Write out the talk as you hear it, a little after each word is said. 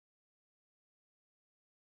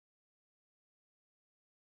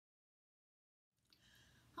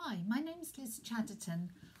Hi, my name's Liz Chatterton.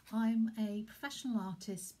 I'm a professional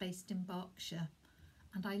artist based in Berkshire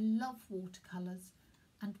and I love watercolours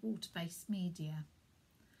and water-based media.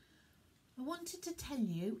 I wanted to tell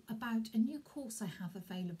you about a new course I have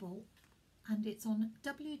available, and it's on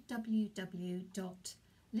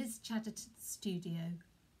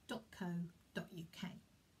www.lizchattertonstudio.co.uk,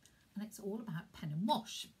 and it's all about pen and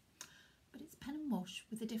wash, but it's pen and wash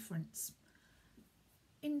with a difference.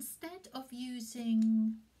 Instead of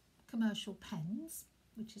using commercial pens,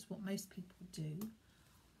 which is what most people do,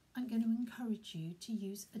 I'm going to encourage you to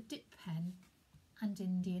use a dip pen and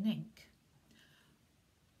Indian ink.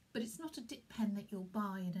 But it's not a dip pen that you'll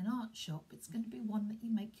buy in an art shop, it's going to be one that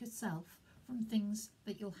you make yourself from things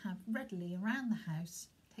that you'll have readily around the house.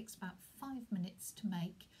 It takes about 5 minutes to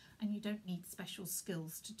make and you don't need special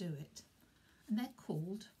skills to do it. And they're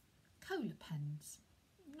called Kohler pens.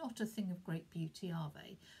 Not a thing of great beauty, are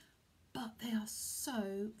they? But they are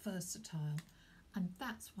so versatile, and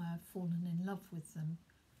that's why I've fallen in love with them.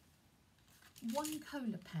 One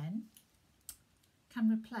Kohler pen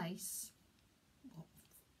can replace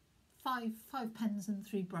five pens and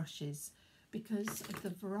 3 brushes because of the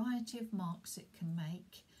variety of marks it can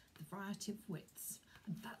make, the variety of widths,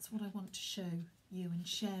 and that's what I want to show you and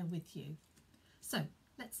share with you. So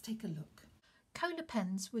let's take a look. Kohler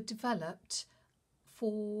pens were developed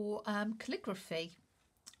for calligraphy,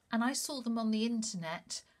 and I saw them on the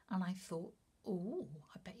internet and I thought, oh,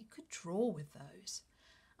 I bet you could draw with those.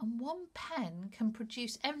 And one pen can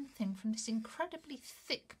produce everything from this incredibly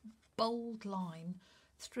thick, bold line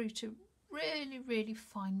through to really, really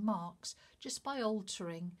fine marks just by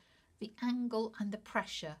altering the angle and the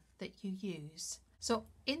pressure that you use. So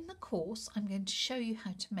in the course, I'm going to show you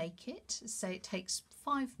how to make it. Say it takes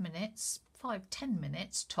 5 minutes, 5-10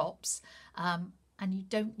 minutes tops, and you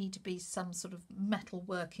don't need to be some sort of metal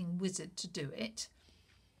working wizard to do it.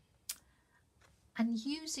 And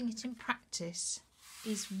using it in practice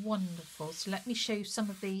is wonderful. So let me show you some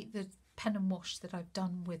of the pen and wash that I've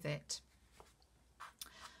done with it.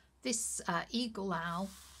 This eagle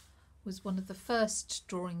owl was one of the first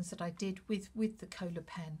drawings that I did with the Kohler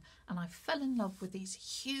pen, and I fell in love with these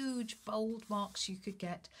huge bold marks you could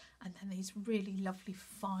get, and then these really lovely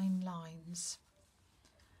fine lines.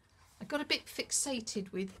 I got a bit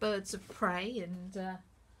fixated with birds of prey and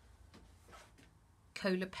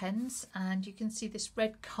Kohler pens, and you can see this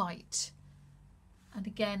red kite. And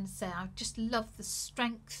again, I just love the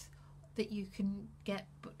strength that you can get,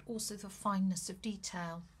 but also the fineness of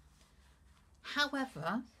detail.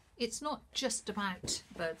 However, it's not just about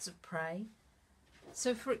birds of prey.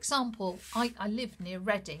 So for example, I live near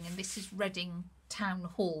Reading, and this is Reading Town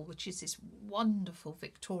Hall, which is this wonderful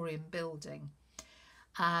Victorian building.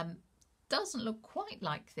 Doesn't look quite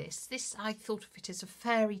like this. I thought of it as a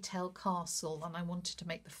fairy tale castle, and I wanted to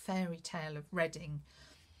make the fairy tale of Reading.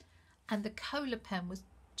 And the Kohler pen was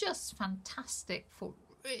just fantastic for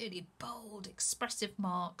really bold, expressive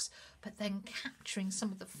marks, but then capturing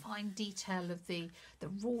some of the fine detail of the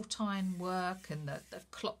wrought iron work and the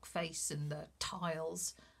clock face and the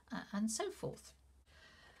tiles and so forth.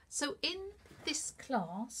 So in this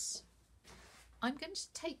class, I'm going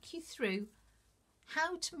to take you through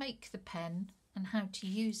how to make the pen and how to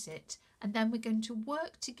use it, and then we're going to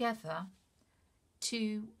work together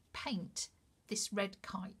to paint this red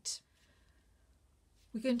kite.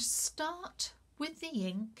 We're going to start with the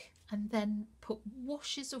ink and then put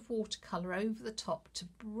washes of watercolour over the top to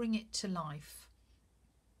bring it to life.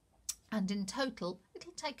 And in total,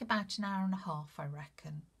 it'll take about an hour and a half, I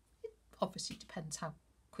reckon. It obviously depends how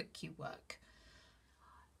quick you work.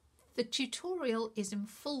 The tutorial is in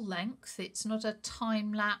full length. It's not a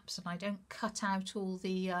time lapse, and I don't cut out all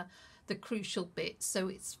the crucial bits. So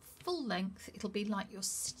it's full length. It'll be like you're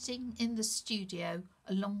sitting in the studio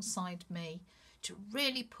alongside me to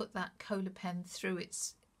really put that Kohler pen through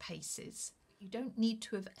its paces. You don't need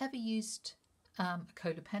to have ever used a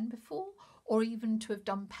Kohler pen before, or even to have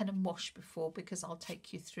done pen and wash before, because I'll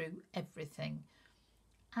take you through everything.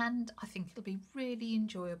 And I think it'll be really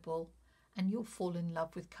enjoyable, and you'll fall in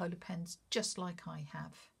love with Kohler pens just like I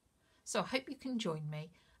have. So I hope you can join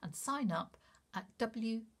me and sign up at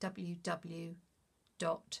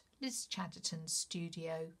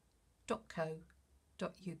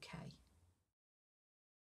www.lizchattertonstudio.co.uk.